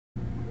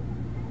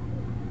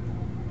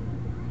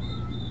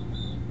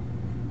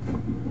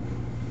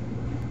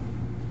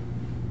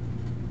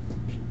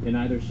In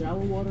either shallow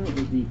water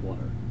or deep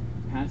water,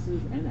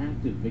 passive and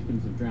active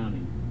victims of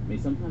drowning may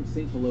sometimes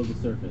sink below the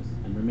surface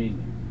and remain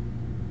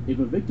there. If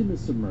a victim is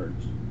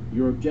submerged,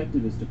 your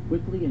objective is to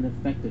quickly and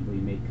effectively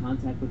make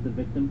contact with the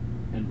victim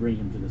and bring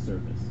him to the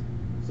surface,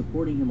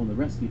 supporting him on the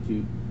rescue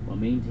tube while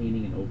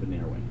maintaining an open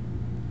airway.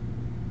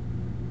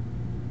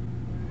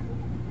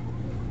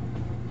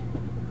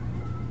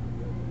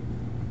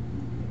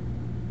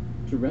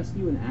 To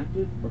rescue an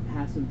active or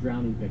passive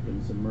drowning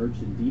victim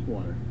submerged in deep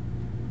water,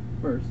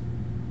 first,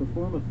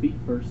 perform a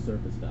feet-first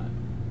surface dive,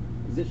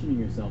 positioning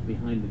yourself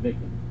behind the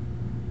victim.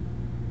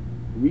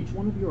 Reach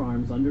one of your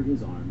arms under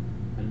his arm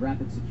and wrap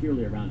it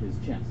securely around his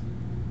chest,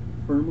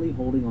 firmly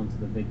holding onto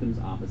the victim's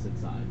opposite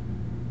side.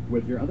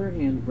 With your other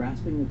hand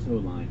grasping the tow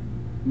line,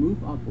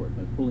 move upward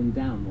by pulling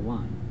down the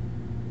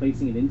line,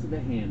 placing it into the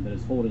hand that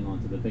is holding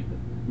onto the victim.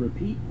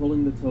 Repeat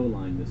pulling the tow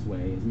line this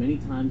way as many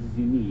times as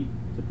you need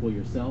to pull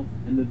yourself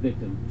and the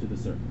victim to the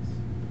surface.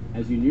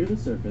 As you near the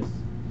surface,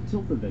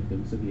 tilt the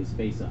victim so he is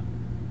face up.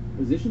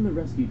 Position the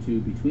rescue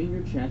tube between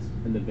your chest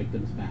and the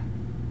victim's back.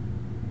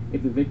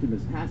 If the victim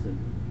is passive,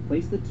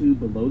 place the tube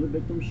below the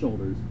victim's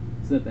shoulders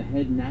so that the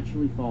head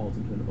naturally falls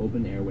into an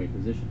open airway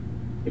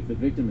position. If the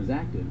victim is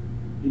active,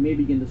 he may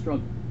begin to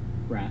struggle.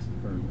 Grasp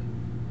firmly.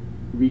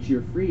 Reach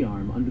your free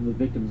arm under the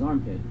victim's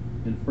armpit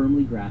and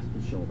firmly grasp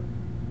his shoulder.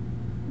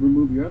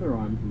 Remove your other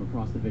arm from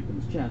across the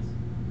victim's chest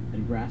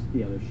and grasp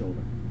the other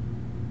shoulder.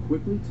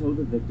 Quickly tow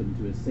the victim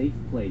to a safe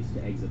place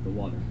to exit the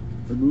water.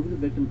 Remove the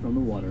victim from the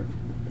water,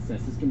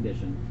 assess his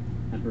condition,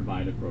 and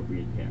provide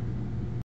appropriate care.